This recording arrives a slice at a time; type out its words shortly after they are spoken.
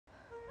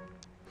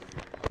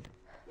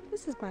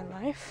this is my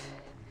life.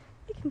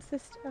 It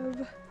consists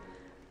of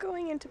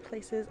going into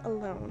places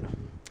alone.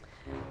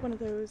 One of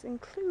those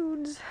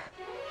includes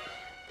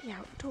the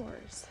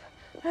outdoors.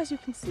 As you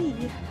can see,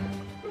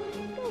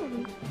 no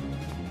one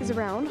is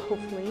around,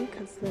 hopefully,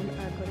 because then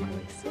I'd look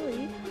really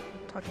silly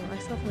talking to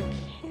myself on the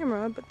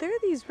camera, but there are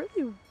these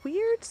really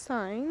weird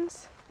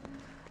signs.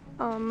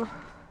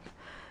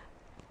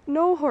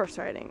 No horse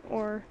riding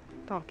or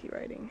donkey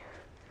riding.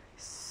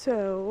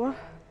 So,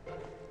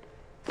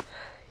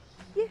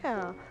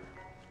 yeah,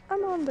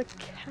 I'm on the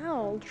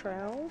cow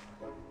trail.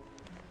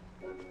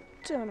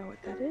 Don't know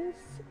what that is,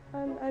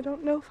 and I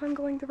don't know if I'm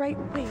going the right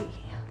way.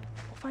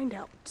 We'll find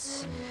out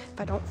if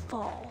I don't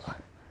fall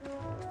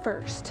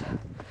first.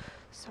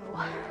 So,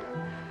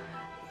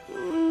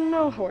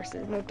 no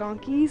horses, no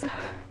donkeys.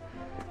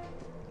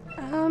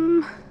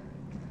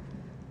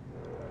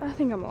 I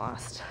think I'm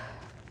lost.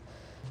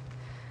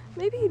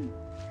 Maybe it'd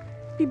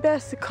be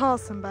best to call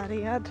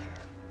somebody.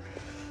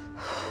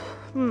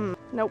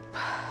 Nope.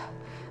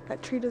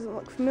 That tree doesn't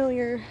look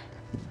familiar.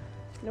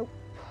 Nope.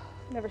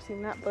 Never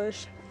seen that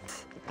bush.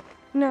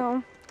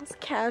 No, it's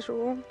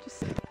casual.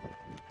 Just I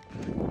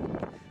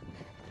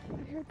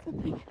heard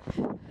something.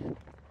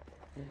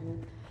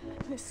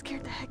 And it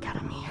scared the heck out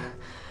of me.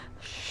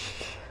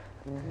 Shh.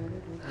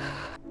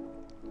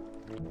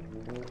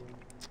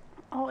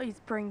 Always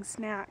bring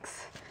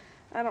snacks.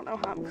 I don't know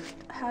how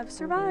I have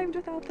survived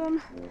without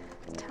them.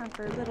 It's time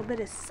for a little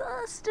bit of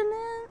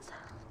sustenance.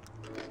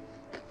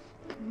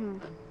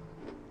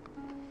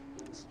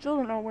 Still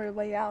don't know where the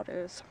way out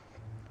is.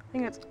 I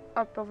think it's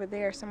up over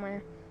there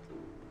somewhere.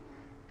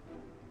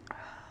 Oh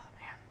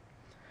man,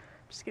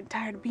 I'm just getting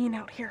tired of being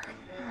out here.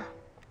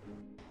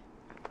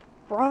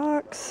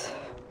 Rocks,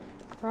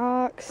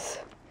 rocks,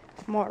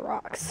 more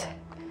rocks.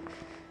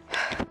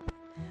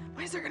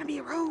 Why is there gonna be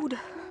a road?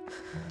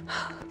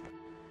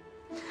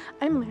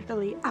 I'm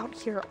literally out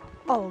here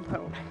all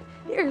alone.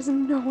 There's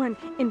no one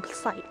in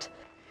sight.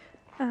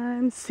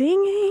 I'm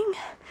singing,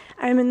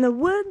 I'm in the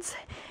woods,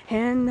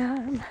 and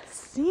I'm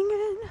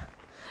singing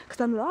because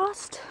I'm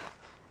lost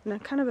and I'm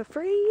kind of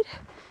afraid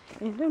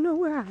and I don't know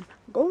where I'm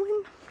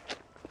going.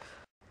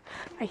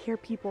 I hear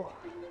people.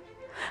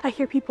 I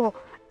hear people.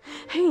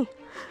 Hey,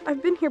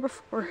 I've been here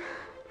before.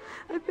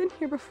 I've been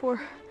here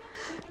before.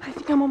 I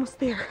think I'm almost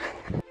there.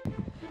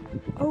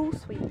 Oh,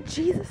 sweet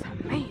Jesus, I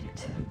made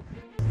it.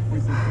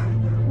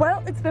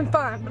 Well, it's been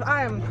fun, but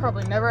I am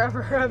probably never,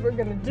 ever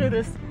gonna do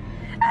this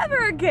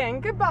ever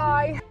again.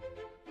 Goodbye.